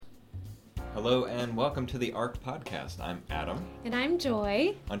Hello and welcome to the ARC podcast. I'm Adam. And I'm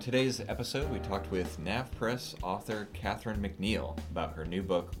Joy. On today's episode, we talked with NAV Press author Catherine McNiel about her new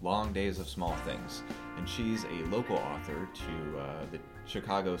book, Long Days of Small Things. And she's a local author to the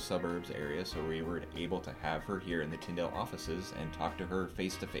Chicago suburbs area, so we were able to have her here in the Tyndale offices and talk to her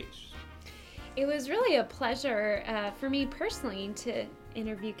face to face. It was really a pleasure for me personally to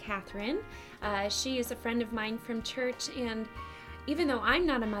interview Catherine. She is a friend of mine from church, and even though I'm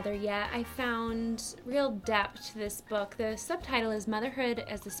not a mother yet, I found real depth to this book. The subtitle is Motherhood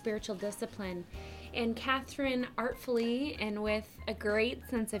as a Spiritual Discipline, and Catherine artfully and with a great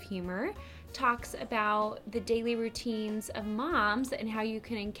sense of humor talks about the daily routines of moms and how you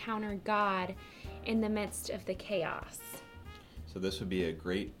can encounter God in the midst of the chaos. So this would be a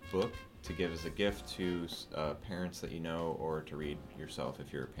great book to give as a gift to parents that you know, or to read yourself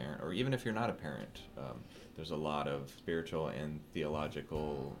if you're a parent, or even if you're not a parent. There's a lot of spiritual and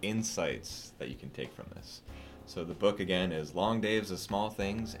theological insights that you can take from this. So the book, again, is Long Days of Small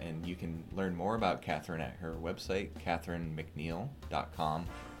Things, and you can learn more about Catherine at her website, catherinemcneil.com,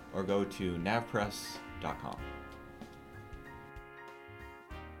 or go to navpress.com.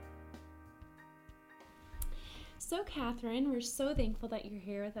 So, Catherine, we're so thankful that you're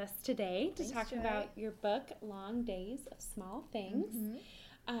here with us today to talk about your book, Long Days of Small Things. Mm-hmm.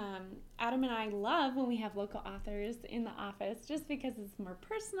 Adam and I love when we have local authors in the office just because it's more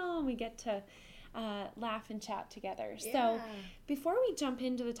personal and we get to laugh and chat together. Yeah. So before we jump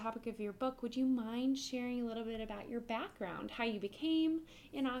into the topic of your book, would you mind sharing a little bit about your background, how you became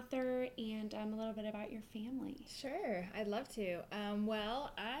an author, and a little bit about your family? Sure, I'd love to.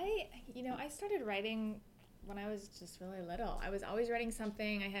 I started writing when I was just really little. I was always writing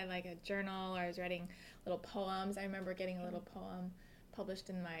something. I had like a journal, or I was writing little poems. I remember getting a little poem published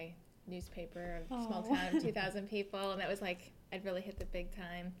in my newspaper of small town of 2,000 people, and that was like, I'd really hit the big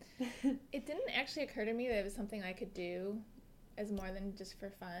time. It didn't actually occur to me that it was something I could do as more than just for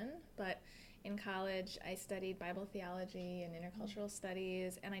fun, but in college I studied Bible theology and intercultural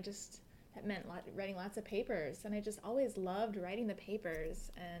studies, and that meant writing lots of papers, and I just always loved writing the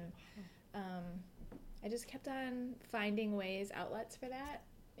papers, and I just kept on finding outlets for that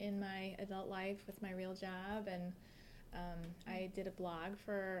in my adult life with my real job, and I did a blog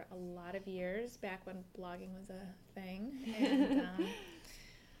for a lot of years, back when blogging was a thing,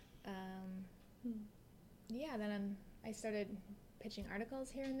 and then I started pitching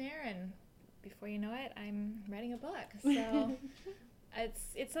articles here and there, and before you know it, I'm writing a book. So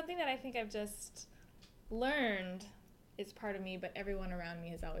it's something that I think I've just learned is part of me, but everyone around me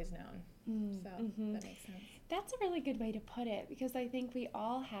has always known. So that makes sense. That's a really good way to put it, because I think we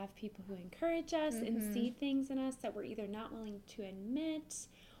all have people who encourage us and see things in us that we're either not willing to admit,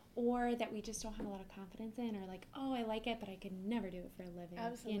 or that we just don't have a lot of confidence in, or like, oh, I like it, but I could never do it for a living.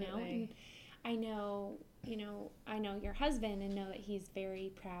 Absolutely. And I know your husband, and know that he's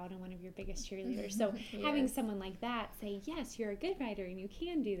very proud and one of your biggest cheerleaders. So yes. Having someone like that say, yes, you're a good writer and you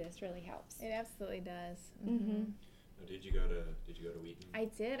can do this, really helps. It absolutely does. Mm-hmm. Did you go to Wheaton? I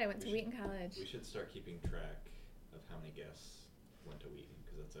did. I went to Wheaton College. We should start keeping track of how many guests went to Wheaton,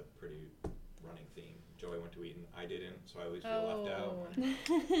 because that's a pretty running theme. Joey went to Wheaton. I didn't, so I always feel left out.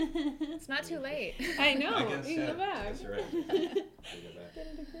 It's not too late. I know. I guess, you can go back. That's right. You go back. Get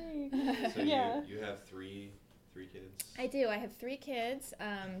a degree. So you have three kids? I do. I have 3 kids,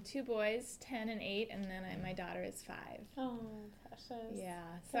 2 boys, 10 and 8, and then my daughter is 5. Oh, precious.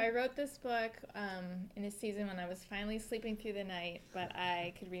 Yeah. So I wrote this book in a season when I was finally sleeping through the night, but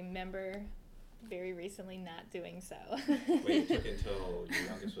I could remember very recently not doing so. Wait, it took until your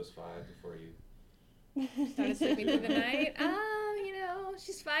youngest was 5 before you started sleeping through the night?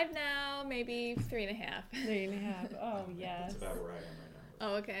 She's 5 now, maybe 3.5. 3.5. Oh, yes. That's about where I am right now.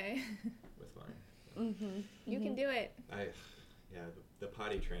 Oh, okay. With mine. Mm-hmm. You can do it. The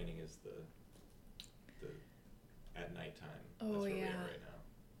potty training is the at nighttime. Oh, that's where yeah. we are right now.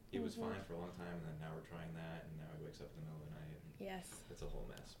 He was fine for a long time, and then now we're trying that, and now he wakes up in the middle of the night. And yes. It's a whole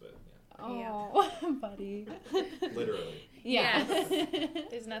mess, but yeah. Oh, buddy. Literally. Yeah. Yes.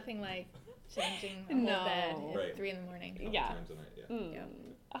 There's nothing like changing a whole bed at 3 in the morning. Couple times a night, yeah. Mm. Yep.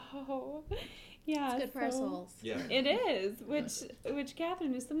 Oh, yeah. It's good for our souls. Yeah. It is, which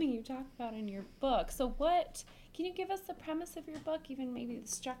Catherine, is something you talk about in your book. So can you give us the premise of your book, even maybe the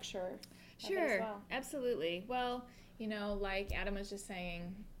structure? Sure, as well? Absolutely. Well, like Adam was just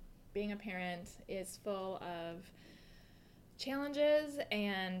saying, being a parent is full of challenges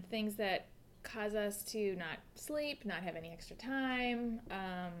and things that cause us to not sleep, not have any extra time,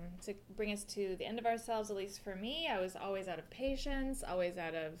 to bring us to the end of ourselves. At least for me, I was always out of patience, always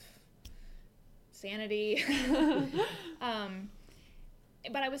out of sanity.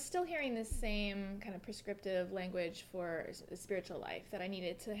 but I was still hearing this same kind of prescriptive language for a spiritual life, that I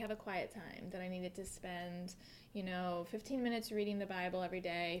needed to have a quiet time, that I needed to spend, 15 minutes reading the Bible every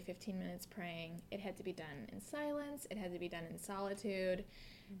day, 15 minutes praying. It had to be done in silence. It had to be done in solitude.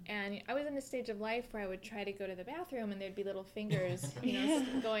 And I was in a stage of life where I would try to go to the bathroom and there'd be little fingers,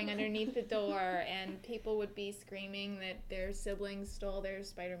 going underneath the door, and people would be screaming that their siblings stole their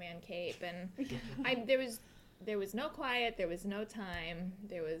Spider-Man cape. And there was no quiet, there was no time,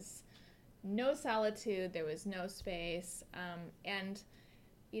 there was no solitude, there was no space.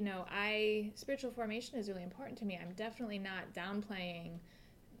 Spiritual formation is really important to me. I'm definitely not downplaying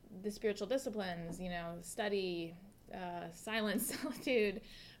the spiritual disciplines, study, silence, solitude,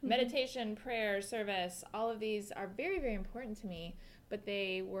 meditation, prayer, service. All of these are very, very important to me, but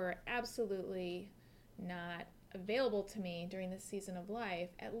they were absolutely not available to me during this season of life,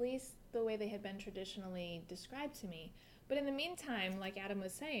 at least the way they had been traditionally described to me. But in the meantime, like Adam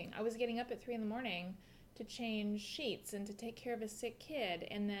was saying, I was getting up at 3 a.m. to change sheets and to take care of a sick kid,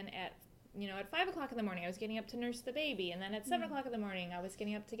 and then at 5 o'clock in the morning I was getting up to nurse the baby, and then at 7 o'clock in the morning I was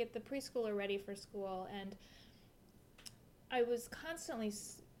getting up to get the preschooler ready for school, and I was constantly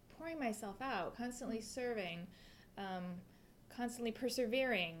pouring myself out, constantly serving, constantly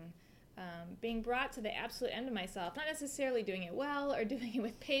persevering, being brought to the absolute end of myself, not necessarily doing it well or doing it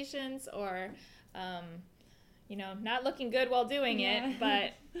with patience or, not looking good while doing it,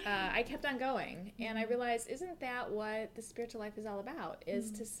 but I kept on going. And I realized, isn't that what the spiritual life is all about,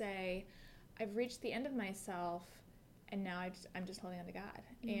 is to say, I've reached the end of myself, and now I'm just holding on to God.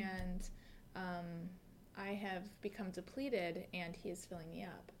 And I have become depleted, and He is filling me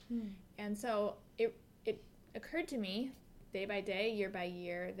up. And so it occurred to me, day by day, year by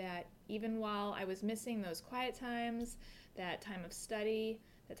year, that even while I was missing those quiet times, that time of study,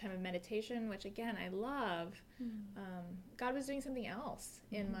 that time of meditation, which again I love, God was doing something else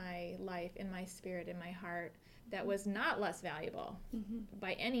in my life, in my spirit, in my heart, that was not less valuable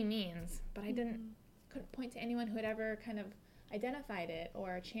by any means, but I couldn't point to anyone who had ever kind of identified it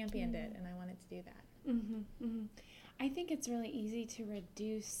or championed it, and I wanted to do that. I think it's really easy to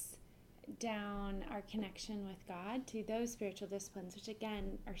reduce down our connection with God to those spiritual disciplines, which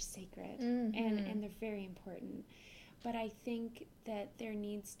again are sacred and they're very important. But I think that there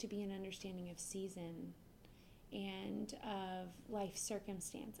needs to be an understanding of season and of life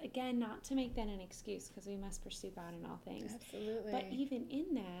circumstance. Again, not to make that an excuse, because we must pursue God in all things. Absolutely. But even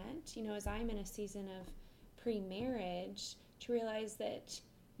in that, as I'm in a season of pre-marriage, to realize that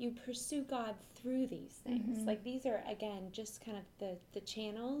you pursue God through these things. Like these are, again, just kind of the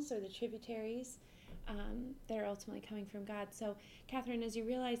channels or the tributaries that are ultimately coming from God. So, Catherine, as you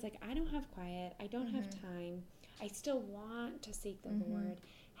realize, like, I don't have quiet, I don't have time, I still want to seek the Lord,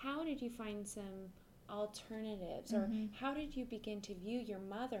 how did you find some alternatives, or how did you begin to view your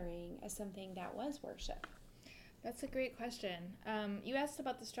mothering as something that was worship? That's a great question. You asked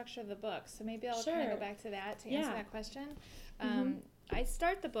about the structure of the book, so maybe I'll kind of go back to that to answer that question. I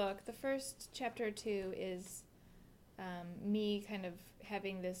start the book, the first chapter or two is me kind of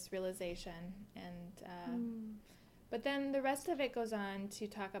having this realization, and but then the rest of it goes on to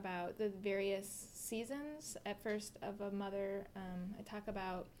talk about the various seasons at first of a mother. I talk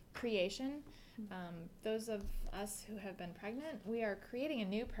about creation. Those of us who have been pregnant, we are creating a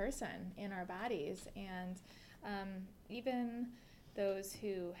new person in our bodies, and even those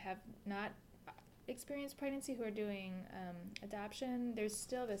who have not experienced pregnancy, who are doing adoption, there's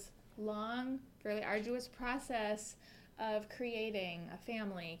still this long, fairly arduous process of creating a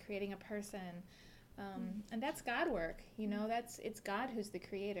family, creating a person, and that's God work. It's God who's the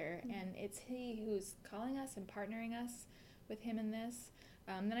creator, and it's He who's calling us and partnering us with Him in this.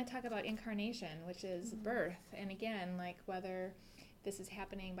 Then I talk about incarnation, which is birth, and again, like whether this is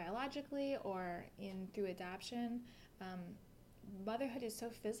happening biologically or through adoption, motherhood is so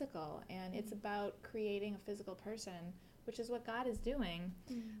physical, and it's about creating a physical person, which is what God is doing.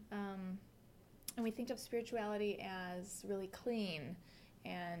 And we think of spirituality as really clean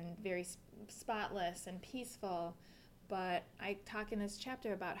and very spotless and peaceful, but I talk in this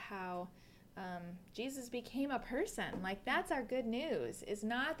chapter about how Jesus became a person. Like, that's our good news, is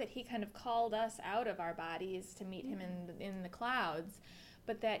not that He kind of called us out of our bodies to meet Him in the clouds,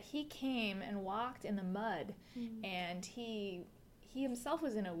 but that He came and walked in the mud, and He Himself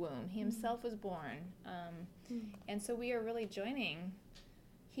was in a womb. He Himself was born. And so we are really joining.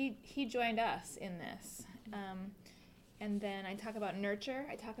 He joined us in this. And then I talk about nurture.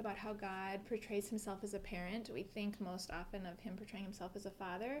 I talk about how God portrays Himself as a parent. We think most often of Him portraying Himself as a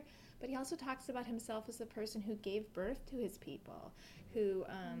father, but He also talks about Himself as the person who gave birth to His people, who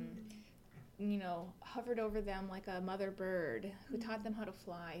hovered over them like a mother bird, who taught them how to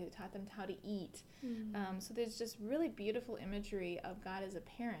fly, who taught them how to eat. So there's just really beautiful imagery of God as a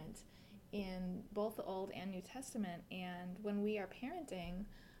parent in both the Old and New Testament. And when we are parenting,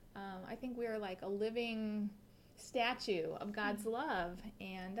 I think we are like a living statue of God's love,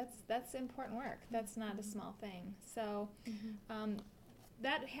 and that's important work. That's not a small thing. So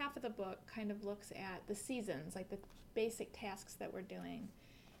that half of the book kind of looks at the seasons, like the basic tasks that we're doing.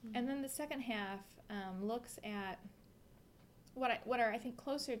 And then the second half looks at what are I think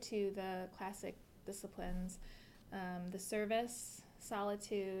closer to the classic disciplines, the service,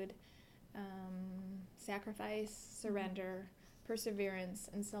 solitude, sacrifice, surrender, perseverance,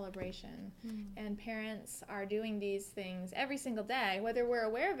 and celebration. And parents are doing these things every single day, whether we're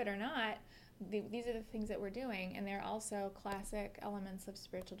aware of it or not. These are the things that we're doing, and they're also classic elements of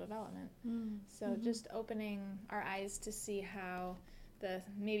spiritual development. So just opening our eyes to see how the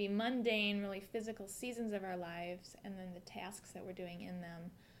maybe mundane, really physical seasons of our lives, and then the tasks that we're doing in them,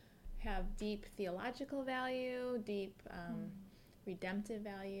 have deep theological value, deep redemptive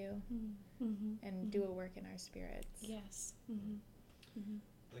value, and do a work in our spirits. Yes.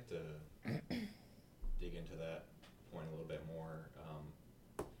 I'd like to dig into that point a little bit more.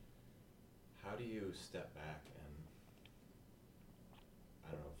 How do you step back and,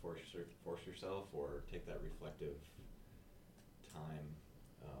 I don't know, force yourself or take that reflective time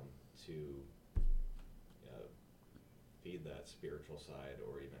to feed that spiritual side,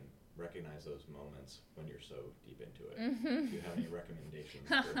 or even recognize those moments when you're so deep into it? Do you have any recommendations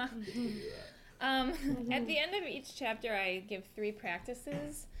for people to do that? At the end of each chapter, I give 3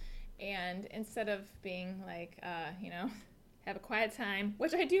 practices, and instead of being like, have a quiet time,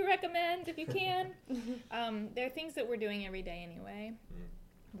 which I do recommend if you can, there are things that we're doing every day anyway.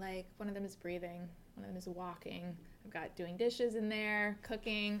 Like, one of them is breathing, one of them is walking. I've got doing dishes in there,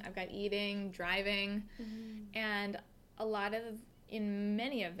 cooking, I've got eating, driving, and in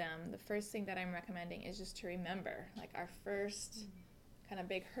many of them, the first thing that I'm recommending is just to remember. Like, our first kind of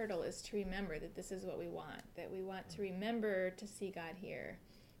big hurdle is to remember that this is what we want, that we want to remember to see God here,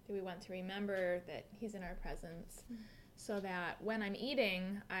 that we want to remember that He's in our presence, so that when I'm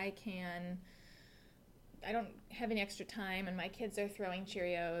eating, I don't have any extra time, and my kids are throwing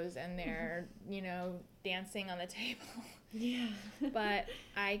Cheerios, and they're, dancing on the table. Yeah. But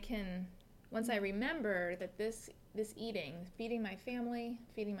I can, once I remember that this eating, feeding my family,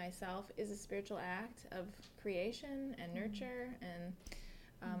 feeding myself, is a spiritual act of creation and nurture, and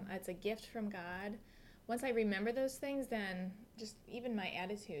it's a gift from God. Once I remember those things, then just even my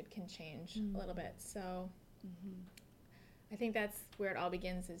attitude can change a little bit. So I think that's where it all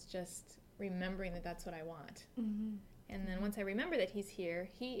begins, is just remembering that that's what I want. And then once I remember that He's here,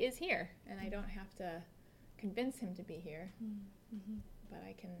 He is here, and I don't have to convince Him to be here, but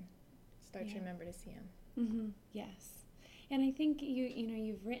I can start to remember to see Him. Yes. And I think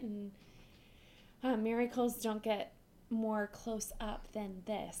you've written miracles don't get more close up than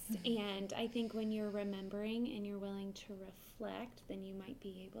this. And I think when you're remembering and you're willing to reflect, then you might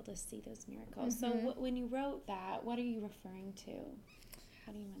be able to see those miracles. So when you wrote that, what are you referring to?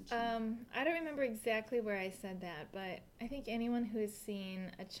 How do you mention I don't remember exactly where I said that, but I think anyone who has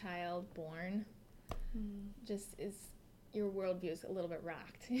seen a child born just is, your worldview is a little bit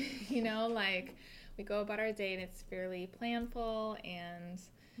rocked. Like, we go about our day and it's fairly planful, and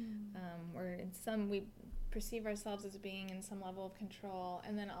we perceive ourselves as being in some level of control,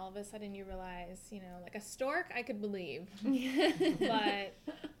 and then all of a sudden you realize, like a stork I could believe, but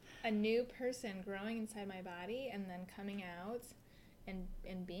a new person growing inside my body and then coming out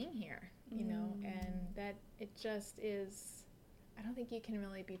and being here, and that it just is, I don't think you can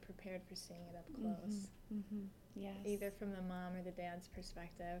really be prepared for seeing it up close. Yes. Either from the mom or the dad's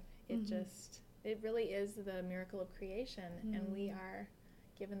perspective. It really is the miracle of creation, and we are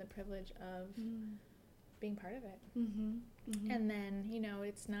given the privilege of being part of it. And then,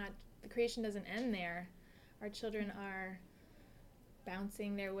 it's not, the creation doesn't end there. Our children are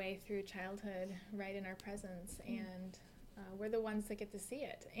bouncing their way through childhood right in our presence, and we're the ones that get to see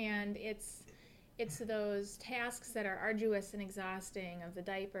it. And it's those tasks that are arduous and exhausting, of the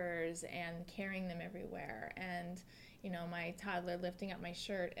diapers and carrying them everywhere, and my toddler lifting up my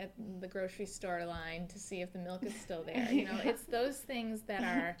shirt at the grocery store line to see if the milk is still there. It's those things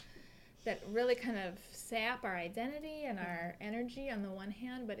that really kind of sap our identity and our energy on the one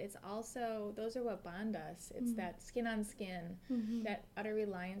hand, but it's also, those are what bond us. It's that skin on skin, that utter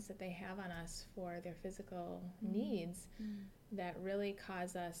reliance that they have on us for their physical needs, that really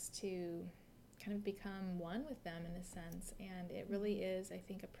cause us to kind of become one with them in a sense. And it really is, I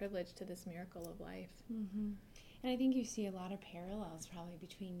think, a privilege to this miracle of life. And I think you see a lot of parallels probably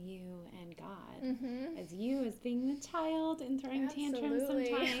between you and God. Mm-hmm. As you as being the child and throwing tantrums Absolutely.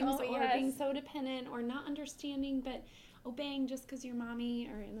 sometimes, Oh, or yes. being so dependent, or not understanding, but obeying just because your mommy,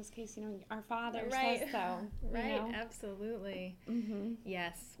 or in this case, our father says so. Right, absolutely. Mm-hmm.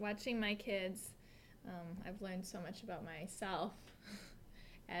 Yes, watching my kids, I've learned so much about myself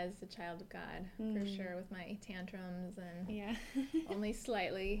as a child of God, for sure, with my tantrums and only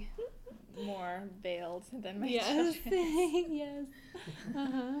slightly more veiled than my children. Yes.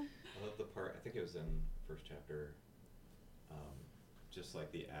 Uh-huh. I love the part, I think it was in first chapter, just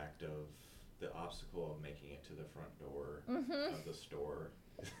like the act of the obstacle of making it to the front door of the store.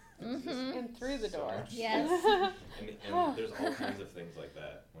 And through the door. Yes. and there's all kinds of things like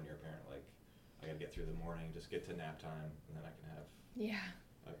that when you're a parent, like, I gotta get through the morning, just get to nap time, and then I can have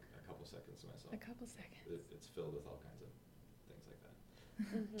a couple seconds to myself. A couple seconds. It's filled with all kinds of things like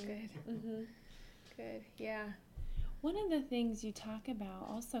that. Good. Mm-hmm. Good, yeah. One of the things you talk about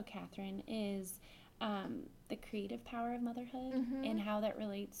also, Catherine, is the creative power of motherhood and how that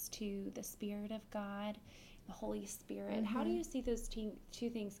relates to the Spirit of God, the Holy Spirit. How do you see those two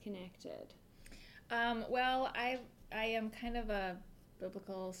things connected? Well, I am kind of a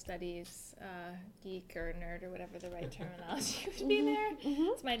biblical studies geek or nerd or whatever the right terminology would be there.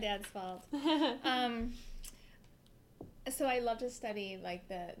 It's my dad's fault. So I love to study like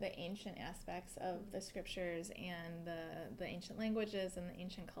the ancient aspects of the scriptures and the ancient languages and the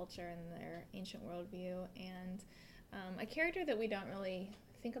ancient culture and their ancient worldview. And a character that we don't really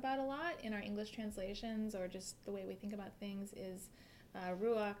think about a lot in our English translations or just the way we think about things is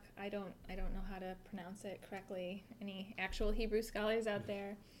Ruach. I don't know how to pronounce it correctly. Any actual Hebrew scholars out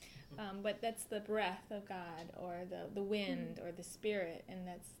there? But that's the breath of God, or the wind, or the spirit, and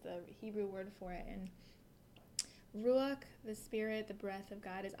that's the Hebrew word for it. And Ruach, the spirit, the breath of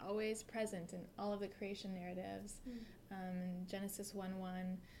God, is always present in all of the creation narratives. In Genesis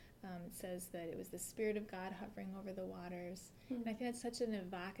 1:1, it says that it was the Spirit of God hovering over the waters. And I think that's such an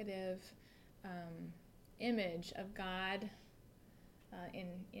evocative image of God.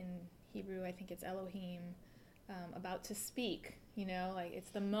 In Hebrew, I think it's Elohim, about to speak. Like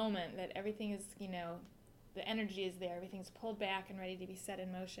it's the moment that everything is, the energy is there, everything's pulled back and ready to be set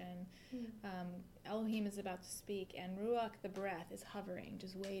in motion. Elohim is about to speak, and Ruach, the breath, is hovering,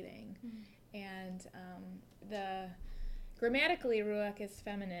 just waiting. And grammatically, Ruach is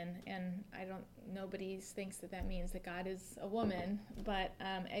feminine, and nobody thinks that means that God is a woman, but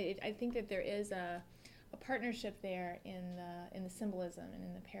I think that there is a partnership there in the symbolism and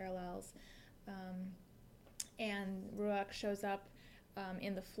in the parallels. And Ruach shows up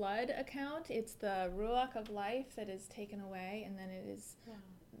in the flood account. It's the Ruach of life that is taken away, and then it is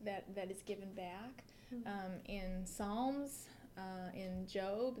that is given back. In Psalms, in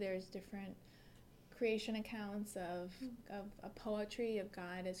Job, there's different creation accounts of a poetry of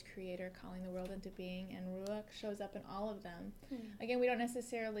God as creator calling the world into being, and Ruach shows up in all of them. Again, we don't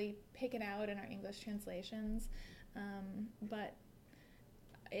necessarily pick it out in our English translations, but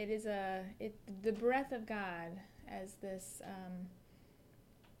it is the breath of God as this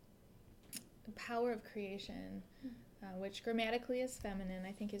power of creation, which grammatically is feminine,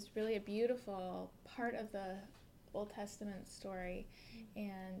 I think is really a beautiful part of the Old Testament story.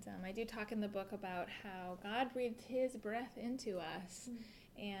 And I do talk in the book about how God breathed his breath into us.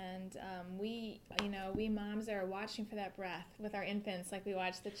 And we moms are watching for that breath with our infants, like we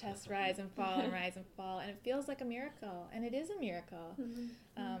watch the chest rise and fall and rise and fall, and it feels like a miracle, and it is a miracle.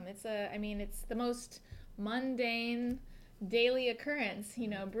 It's the most mundane daily occurrence,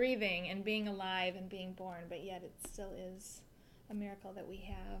 breathing and being alive and being born, but yet it still is a miracle that we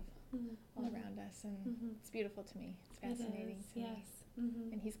have all around us, and it's beautiful to me. It's fascinating to me.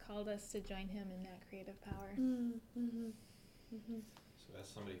 And he's called us to join him in that creative power. So as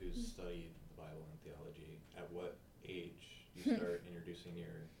somebody who's studied the Bible and theology, at what age do you start introducing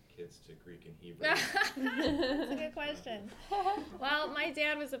your kids to Greek and Hebrew? That's a good question. Well, my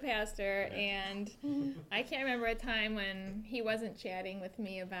dad was a pastor, and I can't remember a time when he wasn't chatting with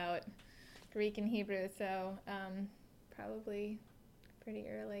me about Greek and Hebrew, so probably pretty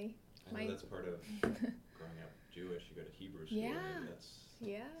early. I know that's part of growing up Jewish. You go to Hebrew school. Yeah. Maybe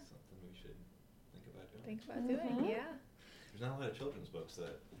that's something we should think about doing. Yeah. There's not a lot of children's books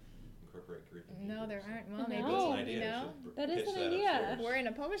that incorporate Greek and Hebrew. No, there aren't. Well, No. maybe, That's an idea. That is Pitch an that idea. upstairs. We're in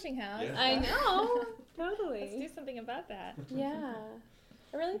a publishing house. Yeah. I know, totally. Let's do something about that. Yeah.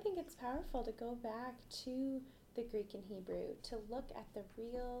 I really think it's powerful to go back to the Greek and Hebrew, to look at the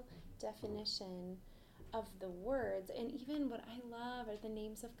real definition of the words. And even what I love are the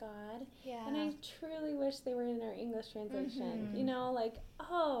names of God. Yeah. And I truly wish they were in our English translation.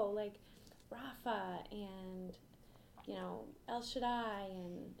 Like Rapha and El Shaddai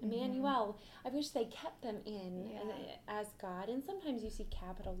and Emmanuel. I wish they kept them in as God. And sometimes you see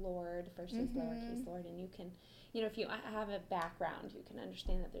capital Lord versus lowercase Lord, and you can, if you have a background, you can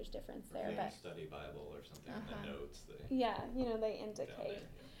understand that there's difference there. If you but study Bible or something in the notes, they indicate.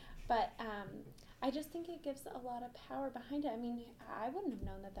 But I just think it gives a lot of power behind it. I mean, I wouldn't have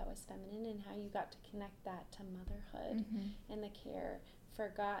known that was feminine, and how you got to connect that to motherhood and the care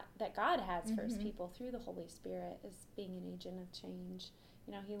for God that God has for his people through the Holy Spirit as being an agent of change.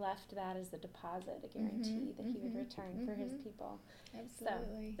 He left that as a deposit, a guarantee that he would return for his people.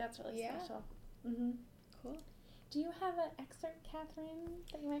 Absolutely. So that's really special. Cool. Do you have an excerpt, Catherine,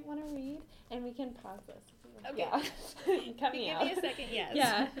 that you might want to read? And we can pause this. Okay. Cut me out. Give me a second, yes.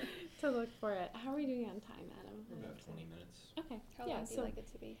 Yeah, to look for it. How are we doing on time, Adam? We're about 20 minutes. Okay. How long do you like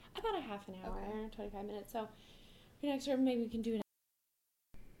it to be? About a half an hour, Okay. 25 minutes. So for an excerpt, maybe we can do it.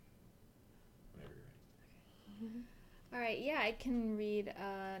 Whenever you're ready. All right, I can read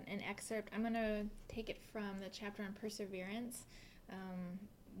an excerpt. I'm going to take it from the chapter on perseverance.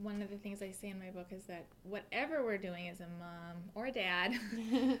 One of the things I say in my book is that whatever we're doing as a mom or dad,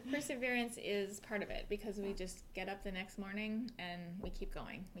 perseverance is part of it, because we just get up the next morning and we keep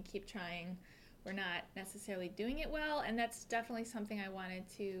going. We keep trying. We're not necessarily doing it well, and that's definitely something I wanted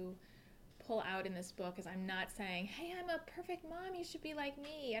to pull out in this book, is I'm not saying, hey, I'm a perfect mom, you should be like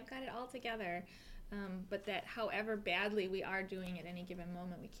me, I've got it all together. But that however badly we are doing at any given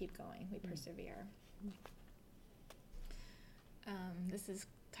moment, we keep going, we persevere. This is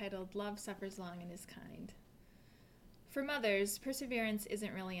titled, Love Suffers Long and is Kind. For mothers, perseverance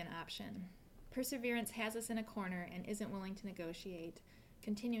isn't really an option. Perseverance has us in a corner and isn't willing to negotiate.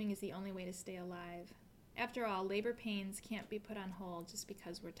 Continuing is the only way to stay alive. After all, labor pains can't be put on hold just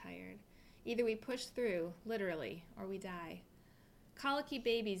because we're tired. Either we push through, literally, or we die. Colicky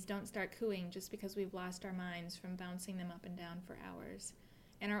babies don't start cooing just because we've lost our minds from bouncing them up and down for hours.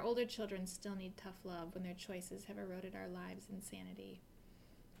 And our older children still need tough love when their choices have eroded our lives' insanity.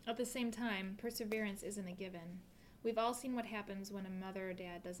 At the same time, perseverance isn't a given. We've all seen what happens when a mother or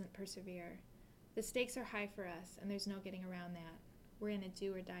dad doesn't persevere. The stakes are high for us, and there's no getting around that. We're in a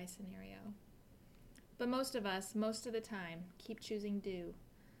do or die scenario. But most of us, most of the time, keep choosing do.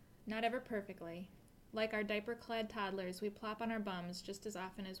 Not ever perfectly. Like our diaper-clad toddlers, we plop on our bums just as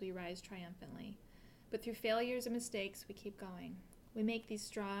often as we rise triumphantly. But through failures and mistakes, we keep going. We make these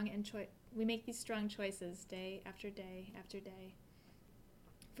strong choices day after day after day.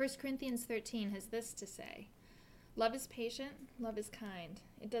 1 Corinthians 13 has this to say, Love is patient, love is kind.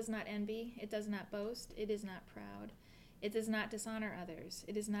 It does not envy, it does not boast, it is not proud. It does not dishonor others,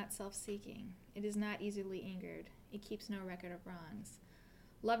 it is not self-seeking, it is not easily angered, it keeps no record of wrongs.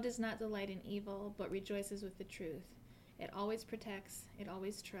 Love does not delight in evil, but rejoices with the truth. It always protects, it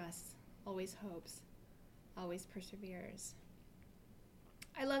always trusts, always hopes, always perseveres.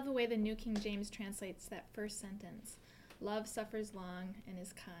 I love the way the New King James translates that first sentence. Love suffers long and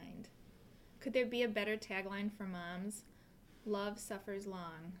is kind. Could there be a better tagline for moms? Love suffers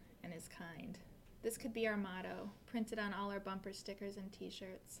long and is kind. This could be our motto, printed on all our bumper stickers and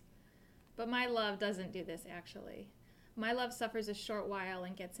t-shirts. But my love doesn't do this, actually. My love suffers a short while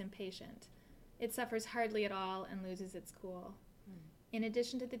and gets impatient. It suffers hardly at all and loses its cool. In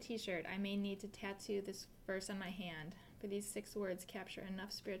addition to the t-shirt, I may need to tattoo this verse on my hand, for these 6 words capture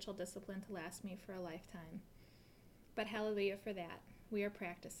enough spiritual discipline to last me for a lifetime. But hallelujah for that. We are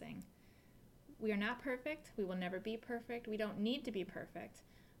practicing. We are not perfect. We will never be perfect. We don't need to be perfect.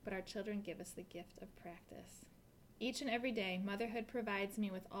 But our children give us the gift of practice. Each and every day, motherhood provides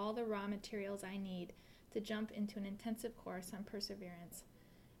me with all the raw materials I need to jump into an intensive course on perseverance.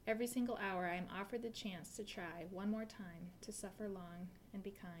 Every single hour, I am offered the chance to try one more time to suffer long and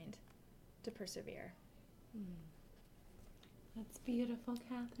be kind, to persevere. That's beautiful,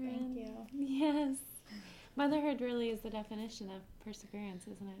 Catherine. Thank you. Yes. Motherhood really is the definition of perseverance,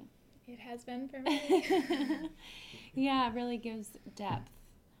 isn't it? It has been for me. Yeah, it really gives depth.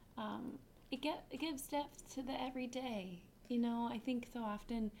 It gives depth to the everyday. I think so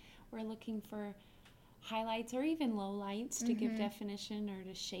often we're looking for highlights or even lowlights to give definition or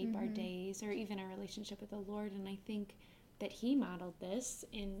to shape our days or even our relationship with the Lord. And I think that He modeled this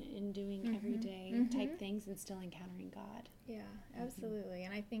in doing everyday type things and still encountering God. Yeah, absolutely.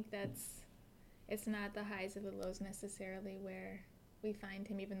 And I think it's not the highs or the lows necessarily where we find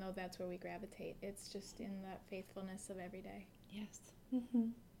Him, even though that's where we gravitate. It's just in that faithfulness of every day. Yes.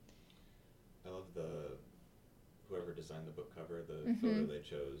 I love whoever designed the book cover, the photo they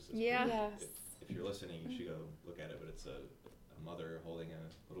chose. Yeah. Yes. If you're listening, you should go look at it. But it's a mother holding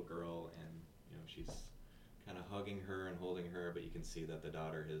a little girl, and she's kind of hugging her and holding her, but you can see that the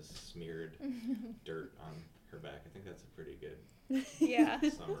daughter has smeared dirt on her back. I think that's a pretty good Yeah.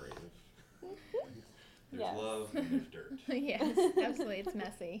 summary of there's Yes. love and there's dirt. Yes, absolutely. It's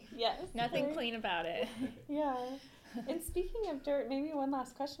messy. Yes. Nothing very- clean about it. Yeah. And speaking of dirt, maybe one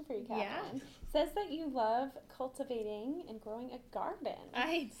last question for you, Catherine. Yeah. Says that you love cultivating and growing a garden.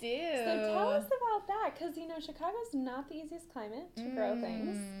 I do. So tell us about that, because Chicago's not the easiest climate to grow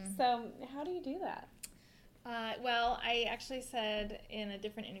things. So how do you do that? Well, I actually said in a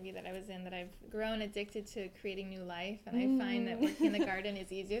different interview that I was in that I've grown addicted to creating new life, and I find that working in the garden is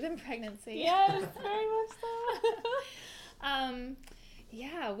easier than pregnancy. Yes, very much so.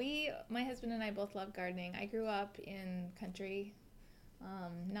 Yeah, my husband and I both love gardening. I grew up in country,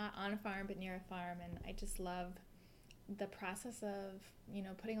 not on a farm, but near a farm, and I just love the process of,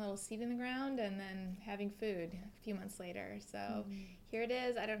 putting a little seed in the ground and then having food a few months later. So here it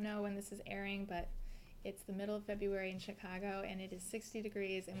is. I don't know when this is airing, but it's the middle of February in Chicago, and it is 60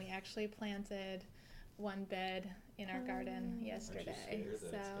 degrees, and we actually planted one bed in our garden yesterday. Aren't you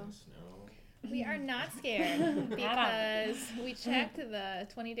scared that it's So gonna snow? we are not scared because we checked the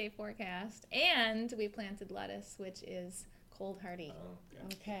 20-day forecast, and we planted lettuce, which is cold hardy. Oh,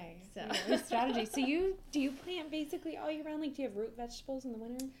 okay. Okay. So Your strategy. So do you plant basically all year round? Like, do you have root vegetables in the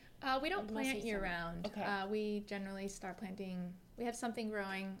winter? we don't Mostly plant year summer. round. Okay. We generally start planting. We have something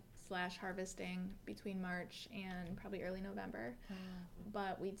growing / harvesting between March and probably early November. Wow.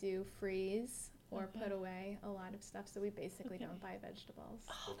 But we do freeze or Okay. put away a lot of stuff, so we basically don't buy vegetables.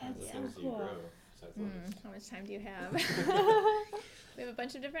 What kinds of That's things so do you cool. grow besides lettuce? How much time do you have? We have a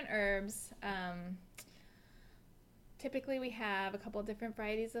bunch of different herbs. Typically, we have a couple of different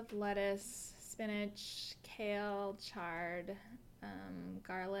varieties of lettuce, spinach, kale, chard,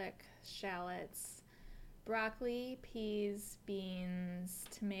 garlic, shallots, broccoli, peas, beans,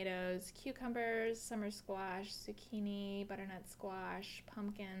 tomatoes, cucumbers, summer squash, zucchini, butternut squash,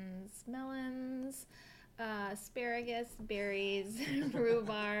 pumpkins, melons, asparagus, berries,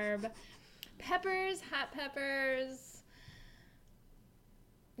 rhubarb, peppers, hot peppers.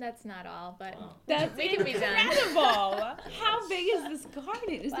 That's not all, but Wow. That's we can be done. incredible. How big is this garden?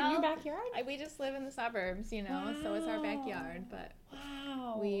 Is it in your Well, backyard? We just live in the suburbs, so it's our backyard. But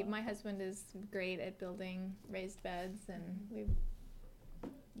Wow. my husband is great at building raised beds, and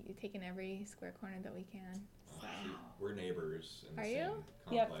we've taken every square corner that we can. So. We're neighbors in the Are same you?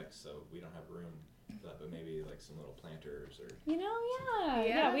 Yep. complex, so we don't have room for that, but maybe like some little planters or Yeah.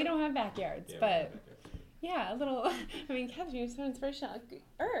 Yeah. We don't have backyards, yeah, but we have backyard. yeah, a little. I mean, Catherine, you're so inspirational.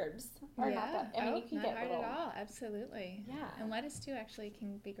 Herbs are not that. I mean, you can not get hard little. at all. Absolutely. Yeah. And lettuce too actually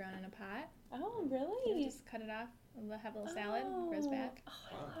can be grown in a pot. Oh, You really? just cut it off, have a little salad, grows back. Oh,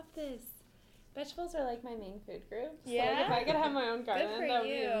 I Wow. love this. Vegetables are like my main food group. So Yeah? like, if I could have my own garden, for that would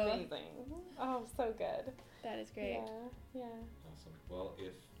be you. amazing. Oh, so good. That is great. Yeah. Awesome. Well,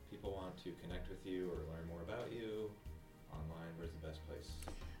 if people want to connect with you or learn more about you online, where's the best place?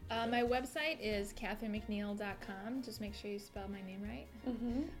 to go? My website is catherinemcneil.com. Just make sure you spell my name right.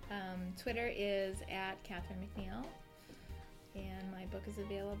 Mm-hmm. Twitter is @CatherineMcNeil. And my book is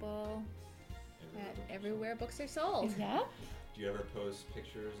available at everywhere books are sold. Yeah. Do you ever post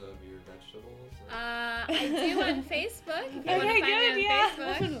pictures of your vegetables? I do on Facebook. If you want to Okay, find good. me on Yeah.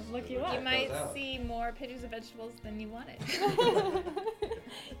 Facebook, Look you Check up. you those might out. see more pictures of vegetables than you wanted.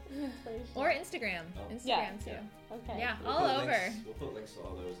 Inspiration. Or Instagram. Oh. Instagram Yeah. too. Okay. Yeah, We'll all put over. We'll put links to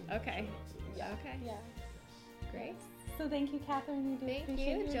all those in Okay. the show notes of this. Yeah. Okay. Yeah. Great. So thank you, Catherine. We do Thank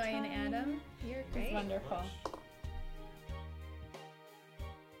appreciate you, your Joy and time. Adam. You're It was great. wonderful. Much.